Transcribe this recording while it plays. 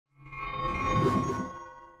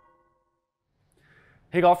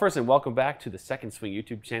Hey golfers, and welcome back to the Second Swing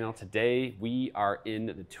YouTube channel. Today we are in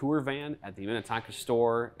the tour van at the Minnetonka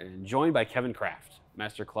store and joined by Kevin Kraft,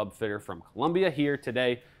 master club fitter from Columbia here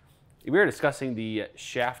today. We are discussing the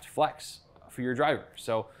shaft flex for your driver.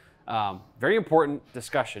 So very important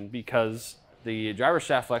discussion because the driver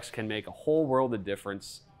shaft flex can make a whole world of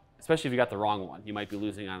difference, especially if you got the wrong one. You might be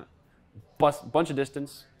losing on a bunch of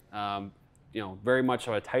distance. Very much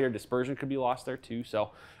of a tighter dispersion could be lost there too.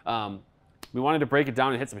 So we wanted to break it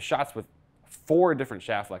down and hit some shots with 4 different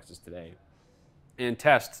shaft flexes today and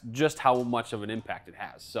test just how much of an impact it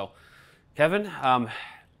has. So, Kevin,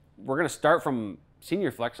 we're going to start from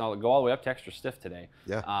senior flex and I'll go all the way up to extra stiff today.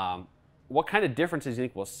 Yeah. What kind of differences do you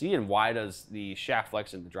think we'll see, and why does the shaft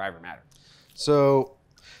flex in the driver matter? So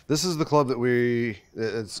this is the club that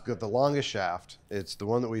it's got the longest shaft. It's the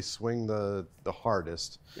one that we swing the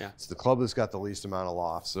hardest. Yeah. It's the club that's got the least amount of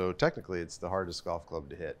loft. So technically it's the hardest golf club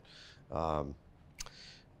to hit.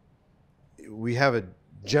 We have a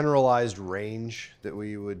generalized range that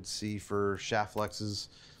we would see for shaft flexes.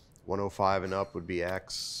 105 and up would be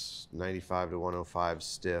X, 95 to 105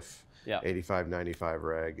 stiff, Yeah. 85, 95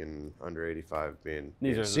 reg, and under 85 being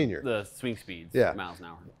These are senior. the swing speeds, Yeah. miles an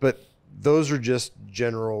hour. But those are just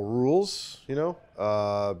general rules, you know.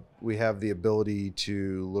 We have the ability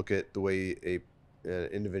to look at the way an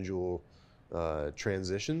individual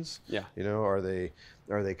transitions. Yeah. You know, are they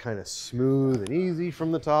kind of smooth and easy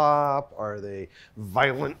from the top? Are they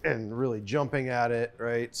violent and really jumping at it,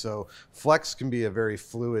 right? So flex can be a very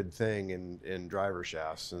fluid thing in driver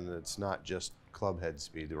shafts, and it's not just club head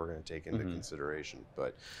speed that we're going to take into consideration.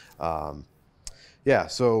 But yeah,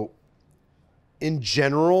 so in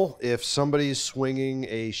general, if somebody's swinging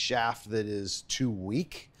a shaft that is too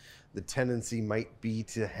weak, the tendency might be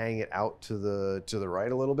to hang it out to the right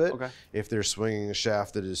a little bit. Okay. If they're swinging a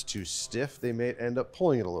shaft that is too stiff, they may end up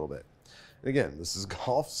pulling it a little bit. And again, this is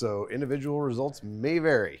golf, so individual results may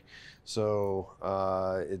vary. So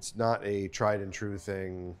it's not a tried and true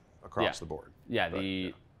thing across the board. Yeah, But,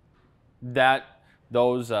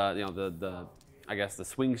 I guess the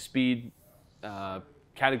swing speed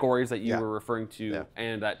categories that you Yeah. were referring to, Yeah.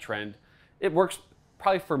 and that trend, it works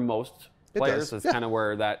probably for most players. does. That's kind of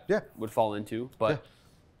where that Yeah. would fall into. But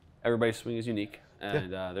everybody's swing is unique,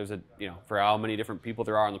 and there's for how many different people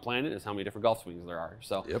there are on the planet is how many different golf swings there are.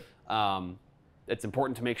 So it's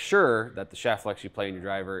important to make sure that the shaft flex you play in your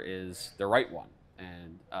driver is the right one.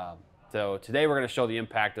 And so today we're going to show the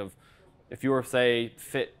impact of, if you were, say,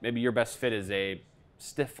 maybe your best fit is a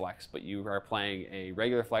stiff flex, but you are playing a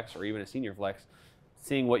regular flex or even a senior flex,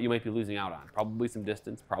 seeing what you might be losing out on. Probably some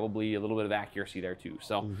distance, probably a little bit of accuracy there too.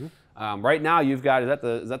 So right now you've got,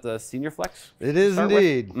 is that the senior flex? It is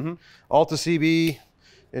indeed. Alta CB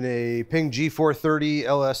in a Ping G430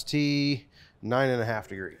 LST 9.5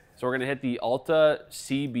 degree. So we're going to hit the Alta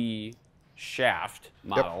CB shaft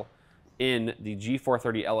model in the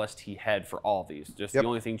G430 LST head for all of these. Just the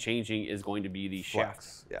only thing changing is going to be the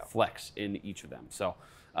shaft flex in each of them. So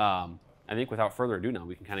I think without further ado now,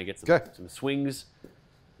 we can kind of get some swings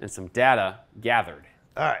and some data gathered.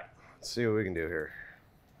 All right, let's see what we can do here.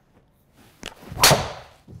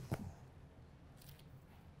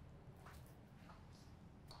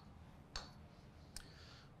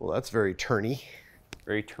 Well, that's very turny.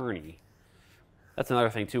 Very turny. That's another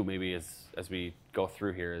thing too, maybe as we go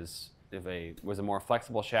through here, is was a more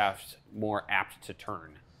flexible shaft more apt to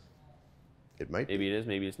turn? It might be. Maybe it is,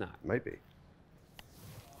 maybe it's not. It might be.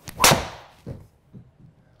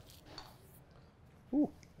 Ooh,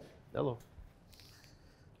 hello.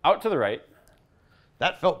 Out to the right.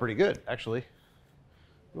 That felt pretty good, actually.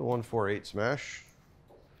 A 148 smash.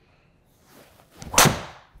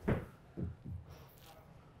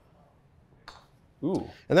 Ooh.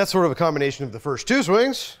 And that's sort of a combination of the first 2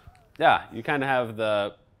 swings. Yeah, you kind of have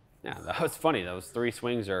that was funny. Those 3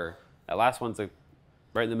 swings that last one's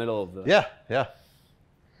right in the middle of the. Yeah.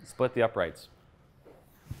 Split the uprights.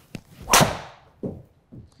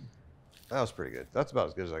 That was pretty good. That's about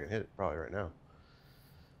as good as I can hit it probably right now.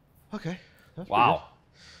 Okay. That's Wow.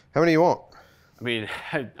 How many you want? I mean,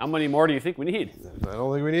 how many more do you think we need? I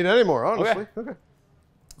don't think we need any more, honestly. Okay.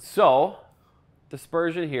 So,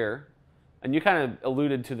 dispersion here, and you kind of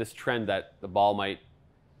alluded to this trend that the ball might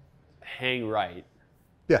hang right.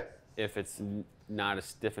 Yeah. If it's not a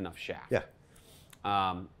stiff enough shaft. Yeah.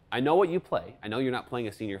 I know what you play. I know you're not playing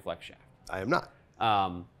a senior flex shaft. I am not.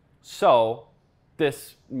 So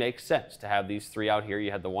this makes sense to have these 3 out here.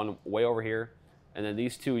 You had the one way over here, and then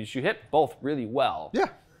these 2. You hit both really well. Yeah.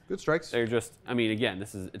 Good strikes. They're just, I mean, again,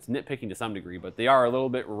 it's nitpicking to some degree, but they are a little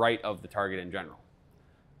bit right of the target in general.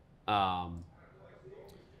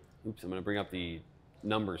 Oops, I'm going to bring up the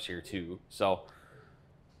numbers here too. So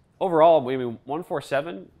overall, I mean,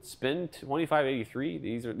 147, spin 2583.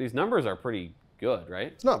 These numbers are pretty good, right?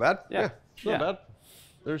 It's not bad. Yeah. It's not bad.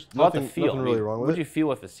 There's How about nothing, the feel? nothing really wrong with What did it. you feel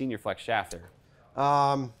with the senior flex shaft there?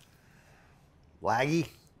 Laggy.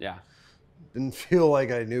 Yeah. Didn't feel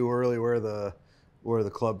like I knew early where the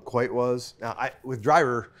club quite was. Now, with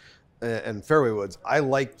driver and fairway woods, I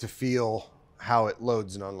like to feel how it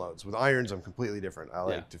loads and unloads. With irons, I'm completely different. I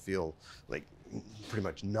like to feel like pretty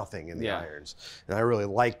much nothing in the irons, and I really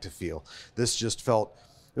like to feel. This just felt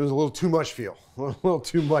it was a little too much feel, a little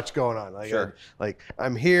too much going on. Like, like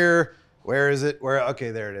I'm here. Where is it? Where?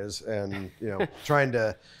 Okay, there it is. And trying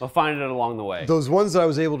to find it along the way. Those ones that I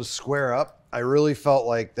was able to square up, I really felt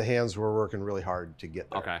like the hands were working really hard to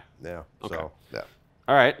get there. Okay. Yeah. Okay. So, yeah.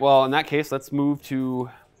 All right. Well, in that case, let's move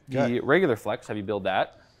to the regular flex. Have you build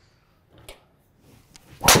that?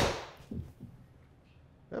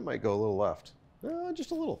 That might go a little left.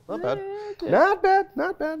 Just a little. Not bad. Not bad.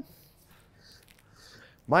 Not bad.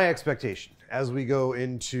 My expectation as we get a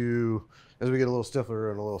little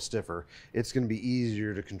stiffer and a little stiffer, it's going to be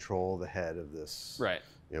easier to control the head of this. Right.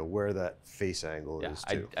 Where that face angle is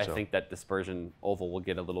too. I think that dispersion oval will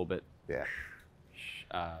get a little bit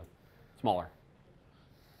smaller.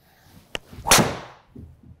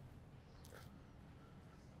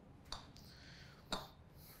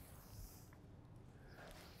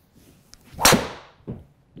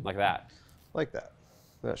 Like that. Like that.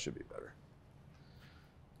 That should be better.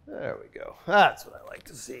 There we go. That's what I like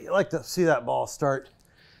to see. I like to see that ball start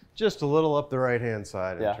just a little up the right-hand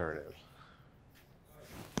side and turn in.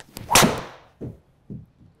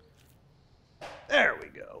 There we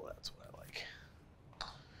go. That's what I like.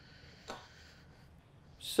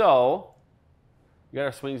 So, we got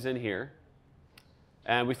our swings in here.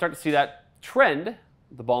 And we start to see that trend,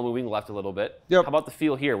 the ball moving left a little bit. Yep. How about the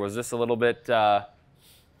feel here? Was this a little bit,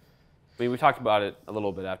 I mean, we talked about it a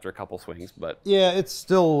little bit after a couple swings, but. Yeah, it's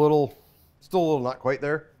still a little not quite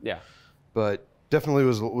there. Yeah. But definitely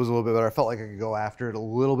was a little bit better. I felt like I could go after it a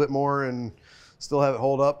little bit more and still have it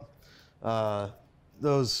hold up.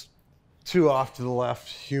 Those two off to the left,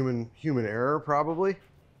 human error probably.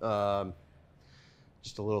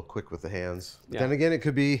 Just a little quick with the hands. But then again, it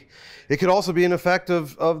could also be an effect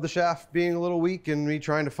of the shaft being a little weak and me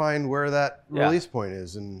trying to find where that release point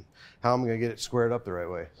is and how I'm going to get it squared up the right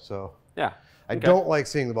way. So I don't like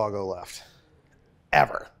seeing the ball go left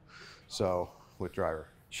ever. So with driver.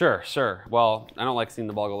 Sure. Well, I don't like seeing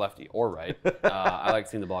the ball go lefty or right. I like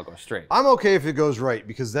seeing the ball go straight. I'm okay if it goes right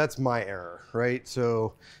because that's my error, right?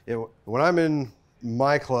 So when I'm in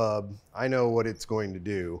my club, I know what it's going to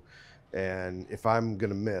do. And if I'm going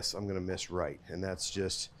to miss, I'm going to miss right. And that's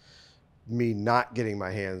just me not getting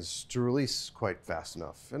my hands to release quite fast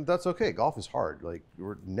enough. And that's okay. Golf is hard. Like,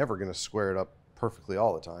 we're never going to square it up perfectly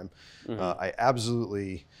all the time. Mm-hmm. I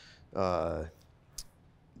absolutely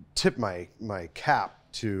tip my cap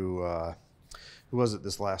to, who was it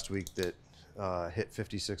this last week that hit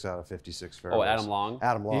 56 out of 56 fairways? Oh, Adam Long?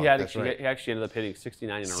 Adam Long, he actually ended up hitting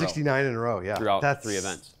 69 in a row. 69 in a row, yeah. Throughout that's 3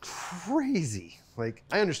 events. Crazy. Like,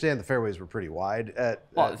 I understand the fairways were pretty wide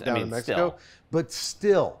down in Mexico, but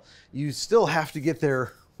still, you still have to get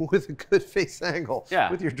there with a good face angle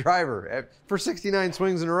with your driver for 69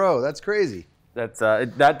 swings in a row. That's crazy. That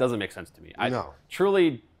doesn't make sense to me. No.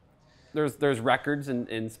 Truly, there's records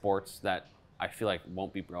in sports that I feel like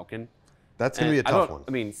won't be broken. That's going to be a tough one.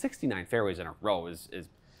 I mean, 69 fairways in a row is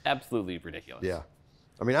absolutely ridiculous. Yeah.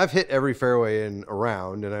 I mean, I've hit every fairway in a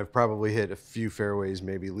round, and I've probably hit a few fairways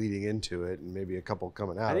maybe leading into it and maybe a couple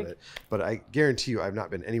coming out of it. But I guarantee you I've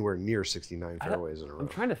not been anywhere near 69 fairways in a row. I'm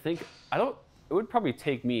trying to think. It would probably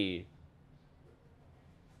take me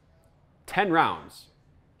 10 rounds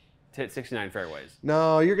to hit 69 fairways.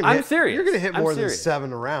 No, you're going to I'm serious. You're going to hit more than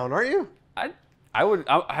 7 a round, aren't you?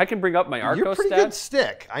 I can bring up my Arco stats. You're pretty good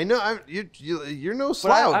stick. I know. You're no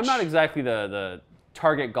slouch. I'm not exactly the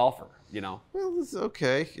target golfer, you know. Well, this is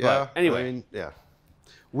okay. Yeah. But anyway. I mean, yeah.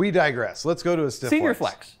 We digress. Let's go to a stiff senior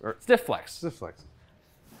flex. Or stiff flex. Stiff flex.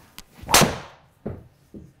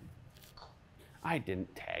 I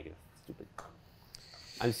didn't tag it. Stupid.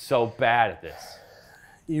 I'm so bad at this.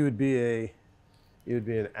 You would be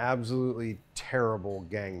an absolutely terrible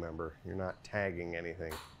gang member. You're not tagging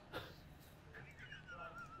anything.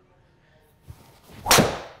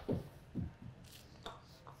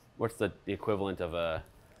 What's the equivalent of the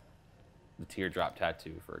teardrop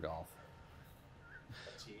tattoo for golf?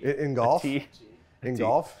 In golf? In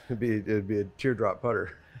golf, it'd be a teardrop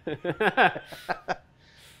putter.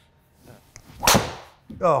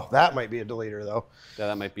 Oh, that might be a deleter though. Yeah,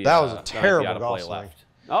 that might be. That was a terrible golf swing.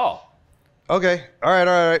 Oh. Okay. All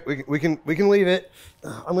right. We can leave it.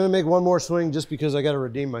 I'm gonna make one more swing just because I got to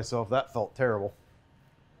redeem myself. That felt terrible.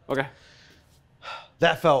 Okay.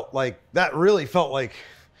 That really felt like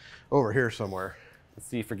over here somewhere. Let's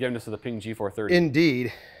see, forgiveness of the Ping G430.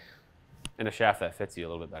 Indeed. And a shaft that fits you a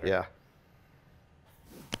little bit better. Yeah.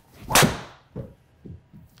 Is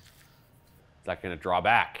that going to draw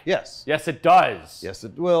back? Yes. Yes, it does. Yes,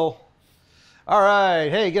 it will. All right.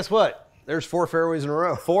 Hey, guess what? There's 4 fairways in a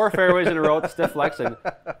row. 4 fairways in a row with stiff flex. And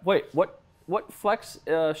wait, what flex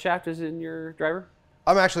shaft is in your driver?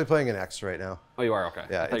 I'm actually playing an X right now. Oh, you are? Okay.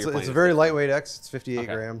 Yeah, it's a very lightweight X. It's 58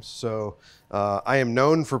 grams. So I am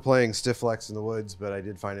known for playing stiff flex in the woods, but I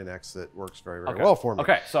did find an X that works very, very well for me.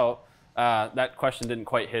 Okay, so that question didn't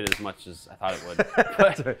quite hit as much as I thought it would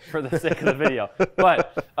but, for the sake of the video.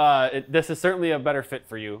 But this is certainly a better fit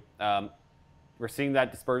for you. We're seeing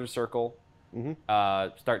that dispersion circle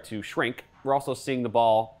start to shrink. We're also seeing the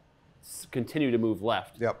ball continue to move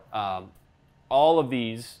left. Yep. All of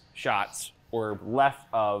these shots were left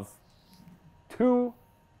of 2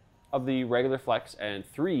 of the regular flex and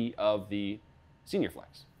 3 of the senior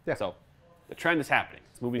flex. Yeah. So the trend is happening.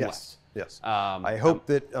 It's moving left. Yes. I hope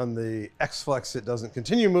that on the X flex it doesn't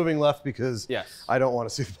continue moving left because I don't want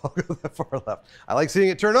to see the ball go that far left. I like seeing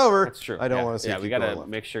it turn over. That's true. I don't want to see it we keep got going to left.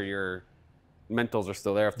 make sure your mentals are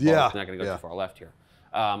still there if the ball's not going to go too far left here.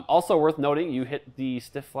 Also worth noting, you hit the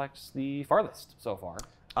stiff flex the farthest so far.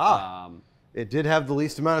 It did have the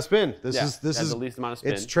least amount of spin. This is the least amount of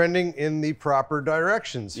spin. It's trending in the proper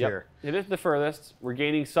directions here. It is the furthest. We're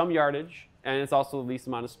gaining some yardage, and it's also the least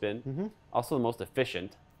amount of spin. Also the most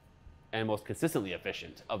efficient and most consistently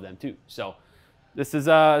efficient of them too. So this is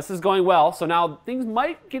going well. So now things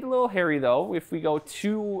might get a little hairy though if we go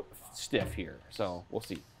too stiff here. So we'll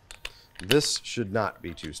see. This should not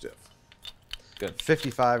be too stiff. Good.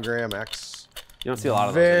 55 gram X. You don't see a lot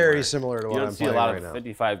of those very anymore. similar to what I'm playing right now. You don't see a lot of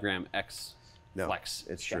 55 gram X flex.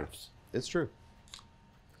 It's shafts. true. It's true.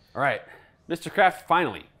 All right, Mr. Kraft,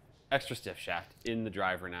 finally, extra stiff shaft in the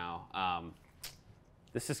driver now.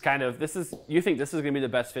 You think this is going to be the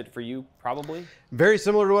best fit for you, probably? Very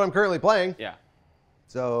similar to what I'm currently playing. Yeah.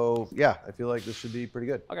 So, yeah, I feel like this should be pretty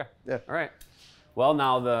good. Okay. Yeah. All right. Well,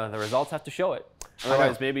 now the results have to show it.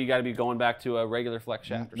 Otherwise, maybe you got to be going back to a regular flex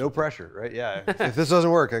shaft. No pressure, right? Yeah. If this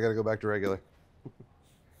doesn't work, I got to go back to regular.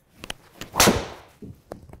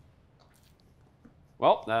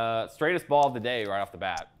 Well, straightest ball of the day right off the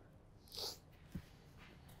bat.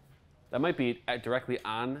 That might be directly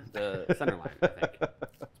on the center line, I think.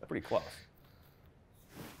 It's pretty close.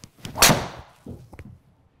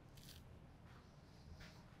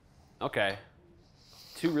 Okay.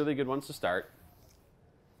 2 really good ones to start.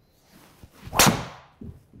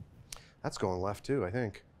 That's going left too, I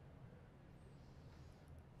think.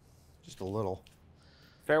 Just a little.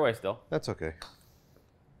 Fairway still. That's okay.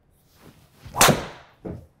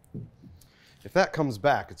 If that comes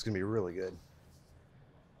back, it's going to be really good.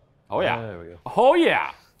 Oh, yeah. There we go. Oh,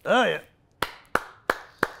 yeah. Oh, yeah.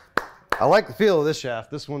 I like the feel of this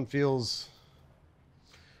shaft. This one feels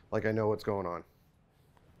like I know what's going on.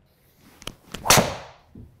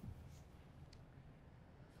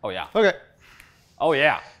 Oh, yeah. Okay. Oh,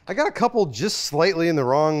 yeah. I got a couple just slightly in the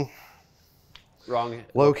wrong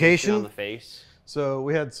location on the face. So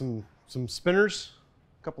we had some spinners,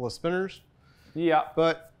 a couple of spinners. Yeah.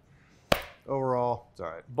 But overall, it's all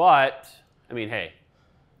right. But, I mean, hey,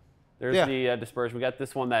 there's the dispersion. We got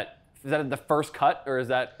this one is that the first cut, or is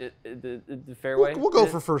that the fairway? We'll go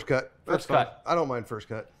for first cut. First cut. I don't mind first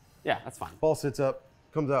cut. Yeah, that's fine. Ball sits up,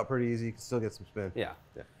 comes out pretty easy, can still get some spin. Yeah.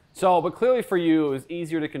 So, but clearly for you, it was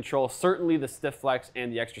easier to control. Certainly the stiff flex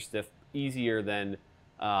and the extra stiff easier than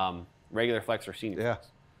regular flex or senior flex.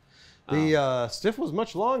 The stiff was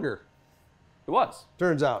much longer. It was.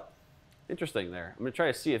 Turns out. Interesting there. I'm going to try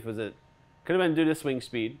to see if could have been due to swing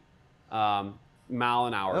speed, mile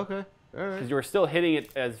an hour. Okay. All right. Because you were still hitting it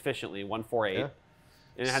as efficiently, 148. Yeah.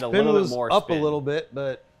 And it had Spin a little was bit more up spin. a little bit,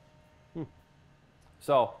 but.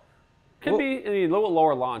 So, could be a little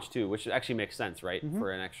lower launch too, which actually makes sense, right,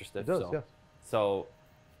 for an extra stiff. It does, yeah. So,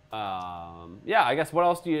 yeah, I guess what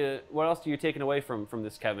else do you taking away from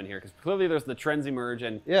this Kevin here? Because clearly there's the trends emerge,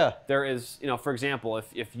 and there is, for example,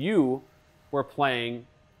 if you were playing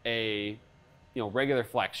a regular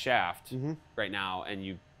flex shaft right now, and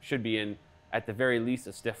you should be in at the very least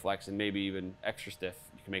a stiff flex and maybe even extra stiff,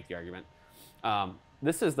 you can make the argument.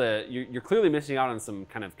 This is you're clearly missing out on some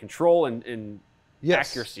kind of control and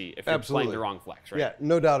accuracy if you're playing the wrong flex, right? Yeah,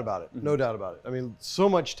 no doubt about it. No doubt about it. I mean, so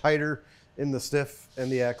much tighter in the stiff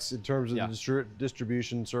and the X in terms of the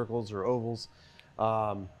distribution circles or ovals.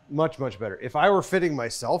 Much, much better. If I were fitting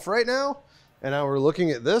myself right now, and now we're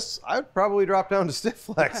looking at this, I'd probably drop down to stiff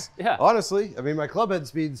flex. Yeah. Honestly, I mean, my club head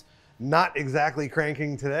speed's not exactly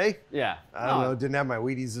cranking today. Yeah. I don't know. Didn't have my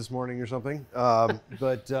Wheaties this morning or something.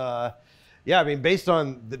 Yeah, I mean, based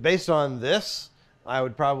on this, I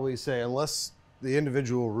would probably say unless the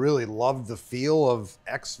individual really loved the feel of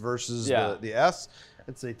X versus the S,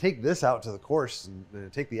 I'd say take this out to the course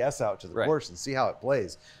and take the S out to the course and see how it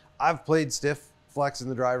plays. I've played stiff flex in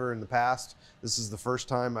the driver in the past. This is the first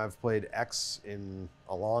time I've played X in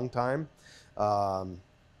a long time.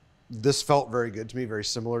 This felt very good to me, very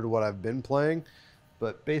similar to what I've been playing,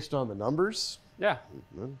 but based on the numbers, yeah,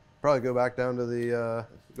 I'd probably go back down to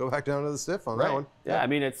the stiff on that one. Yeah, I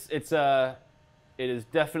mean it is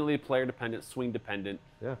definitely player dependent, swing dependent.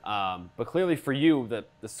 Yeah. But clearly for you,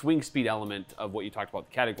 the swing speed element of what you talked about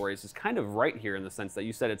the categories is kind of right here in the sense that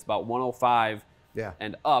you said it's about 105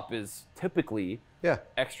 and up is typically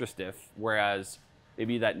extra stiff, whereas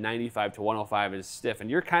maybe that 95 to 105 is stiff.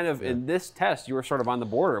 And you're kind of, in this test, you were sort of on the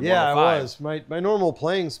border of 105. Yeah, I was. My normal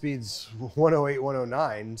playing speed's 108,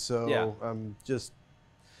 109, so I'm just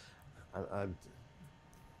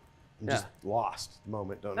lost at the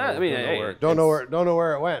moment. Don't know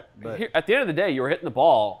where it went. But here, at the end of the day, you were hitting the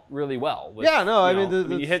ball really well. Which, I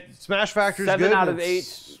mean, you hit smash factor's 7 good. out of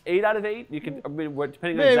 8, 8 out of 8. You could, I mean,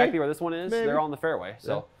 depending on exactly where this one is, they're all in the fairway.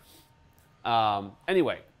 So,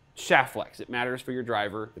 anyway, shaft flex. It matters for your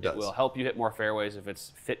driver. It will help you hit more fairways if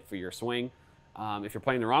it's fit for your swing. If you're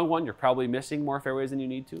playing the wrong one, you're probably missing more fairways than you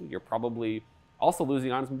need to. You're probably also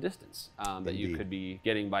losing on some distance that you could be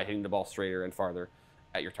getting by hitting the ball straighter and farther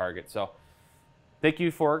at your target. So thank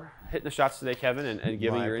you for hitting the shots today, Kevin, and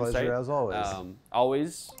giving your insight. My pleasure, as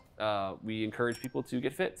always. We encourage people to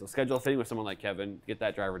get fit. So schedule a fitting with someone like Kevin. Get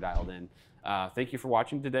that driver dialed in. Thank you for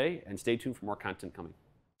watching today, and stay tuned for more content coming.